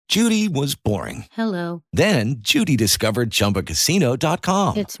Judy was boring. Hello. Then Judy discovered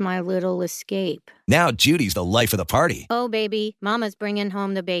ChumbaCasino.com. It's my little escape. Now Judy's the life of the party. Oh, baby, mama's bringing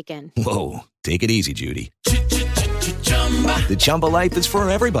home the bacon. Whoa, take it easy, Judy. The Chumba life is for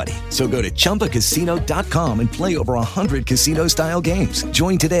everybody. So go to ChumbaCasino.com and play over 100 casino-style games.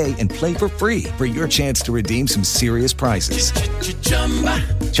 Join today and play for free for your chance to redeem some serious prizes.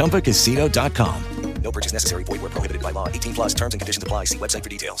 ChumbaCasino.com. No purchase necessary. Void where prohibited by law. 18 plus terms and conditions apply. See website for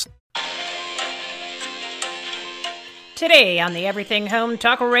details. Today on the Everything Home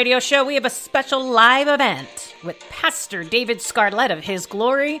Talk Radio Show, we have a special live event with Pastor David Scarlett of His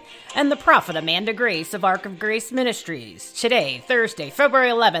Glory and the Prophet Amanda Grace of Ark of Grace Ministries. Today, Thursday, February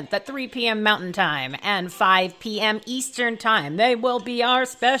 11th at 3 p.m. Mountain Time and 5 p.m. Eastern Time. They will be our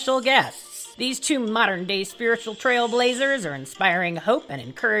special guests. These two modern-day spiritual trailblazers are inspiring hope and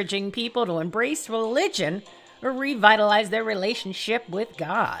encouraging people to embrace religion or revitalize their relationship with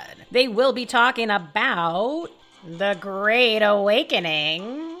God. They will be talking about The Great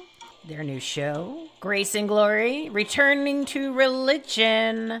Awakening, their new show, Grace and Glory, returning to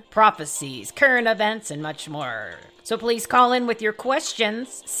religion, prophecies, current events, and much more. So please call in with your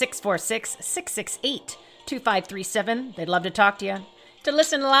questions, 646-668-2537. They'd love to talk to you. To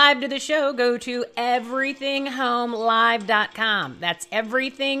listen live to the show, go to everythingHomeLive.com. That's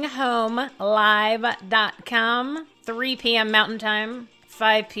everythingHomeLive.com, 3 p.m. Mountain Time,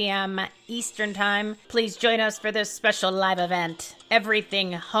 5 p.m. Eastern Time. Please join us for this special live event.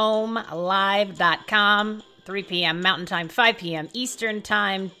 EverythingHomeLive.com, 3 p.m. Mountain Time, 5 p.m. Eastern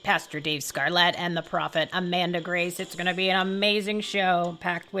Time. Pastor Dave Scarlett and the Prophet Amanda Grace. It's going to be an amazing show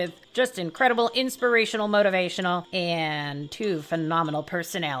packed with just incredible, inspirational, motivational, and two phenomenal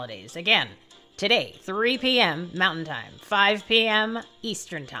personalities. Again, today, 3 p.m. Mountain Time, 5 p.m.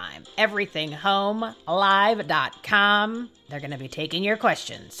 Eastern Time. EverythingHomeLive.com. They're going to be taking your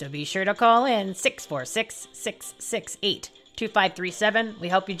questions, so be sure to call in 646-668-2537. We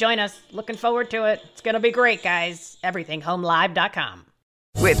hope you join us. Looking forward to it. It's going to be great, guys. EverythingHomeLive.com.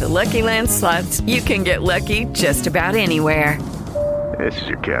 With the Lucky Land Slots, you can get lucky just about anywhere. This is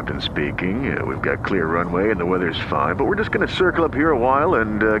your captain speaking. We've got clear runway and the weather's fine, but we're just going to circle up here a while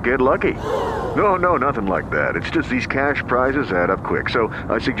and get lucky. No, nothing like that. It's just these cash prizes add up quick. So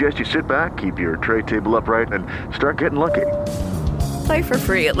I suggest you sit back, keep your tray table upright, and start getting lucky. Play for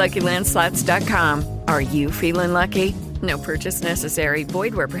free at LuckyLandSlots.com. Are you feeling lucky? No purchase necessary.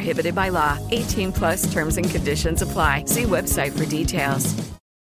 Void where prohibited by law. 18 plus terms and conditions apply. See website for details.